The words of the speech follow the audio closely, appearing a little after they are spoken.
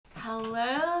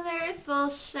all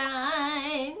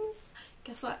shines.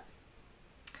 Guess what?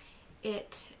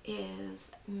 It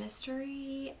is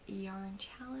Mystery Yarn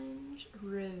Challenge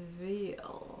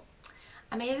Reveal.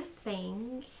 I made a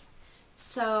thing.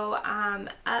 So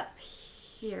up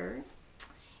here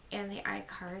in the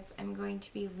iCards, I'm going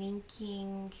to be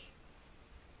linking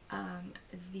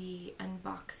the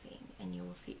unboxing, and you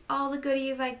will see all the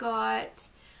goodies I got.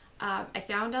 I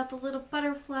found out the little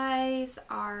butterflies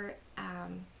are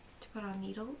to put on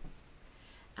needles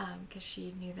because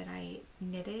she knew that I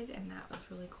knitted, and that was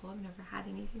really cool. I've never had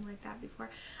anything like that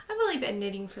before. I've only been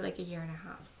knitting for like a year and a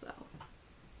half, so.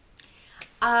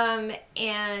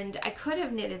 And I could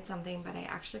have knitted something, but I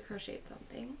actually crocheted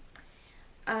something.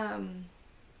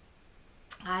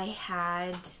 I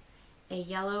had a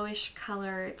yellowish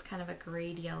color. It's kind of a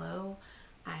grayed yellow.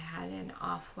 I had an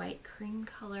off-white cream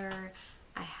color.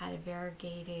 I had a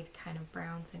variegated kind of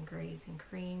browns and grays and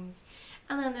creams.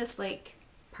 And then this like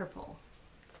purple,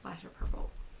 splash of purple.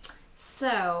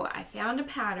 So I found a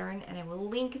pattern, and I will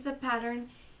link the pattern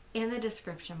in the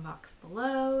description box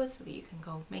below so that you can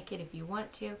go make it if you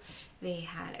want to. They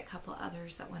had a couple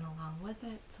others that went along with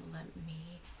it, so let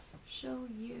me show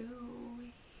you.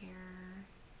 Here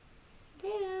it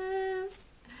is.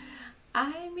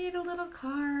 I made a little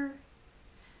car.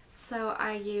 So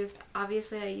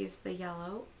obviously I used the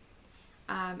yellow.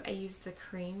 I used the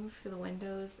cream for the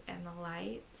windows and the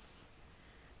lights.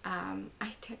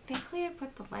 I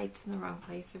put the lights in the wrong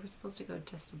place. They were supposed to go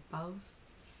just above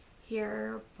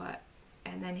here,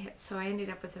 so I ended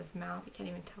up with his mouth. I can't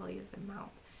even tell he has a mouth.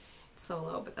 It's so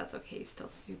low, but that's okay. He's still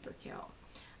super cute.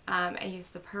 I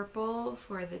used the purple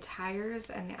for the tires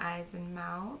and the eyes and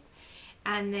mouth.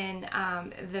 And then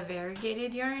the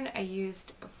variegated yarn I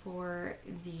used for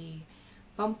the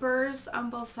bumpers on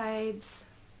both sides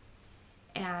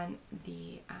and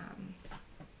the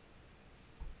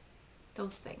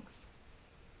those things.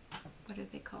 What are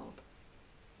they called?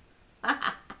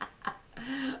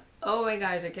 Oh my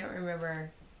gosh, I can't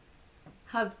remember.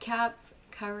 Hubcap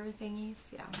cover thingies?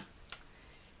 Yeah.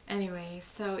 Anyway,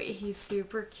 so he's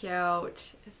super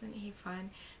cute. Isn't he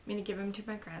fun? I'm going to give him to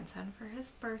my grandson for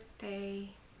his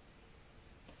birthday.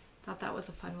 Thought that was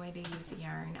a fun way to use the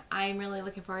yarn. I'm really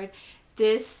looking forward.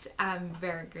 This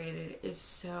variegated is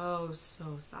so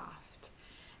soft.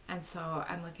 And so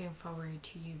I'm looking forward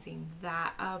to using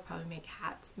that. I'll probably make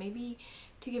hats, maybe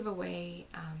to give away,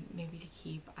 maybe to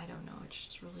keep. I don't know. It's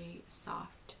just really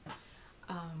soft.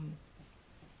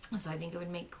 So I think it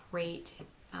would make great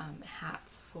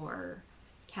hats for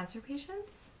cancer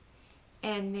patients.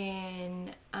 And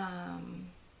then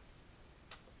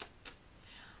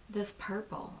this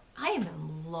purple. I am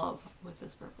in love with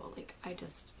this purple. Like, I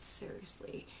just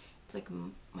seriously, it's like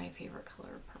my favorite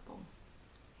color of purple.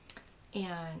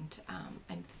 And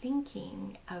I'm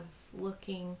thinking of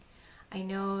looking. I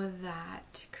know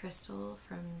that Crystal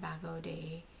from Bago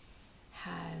Day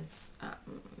has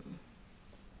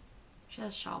she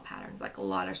has shawl patterns, like a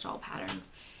lot of shawl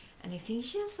patterns, and I think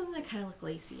she has some that kind of look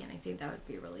lacy, and I think that would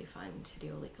be really fun to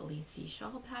do like a lacy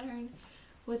shawl pattern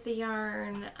with the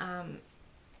yarn.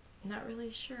 Not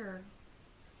really sure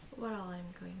what all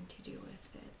I'm going to do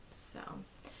with it, so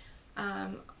I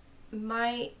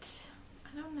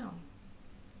don't know.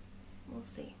 We'll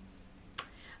see.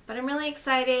 But I'm really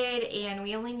excited, and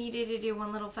we only needed to do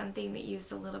one little fun thing that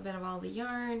used a little bit of all the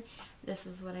yarn. This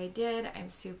is what I did. I'm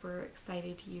super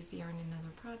excited to use the yarn in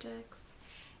other projects,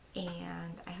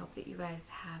 and I hope that you guys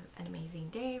have an amazing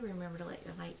day. Remember to let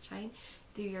your light shine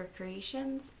through your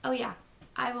creations. Oh yeah,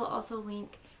 I will also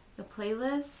link the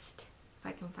playlist, if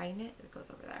I can find it. It goes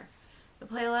over there. The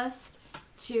playlist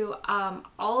to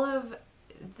all of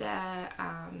the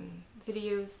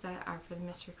videos that are for the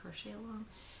Mystery Crochet Along,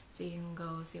 so you can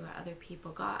go see what other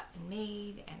people got and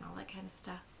made and all that kind of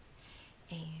stuff.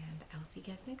 And I will see you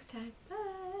guys next time. Bye!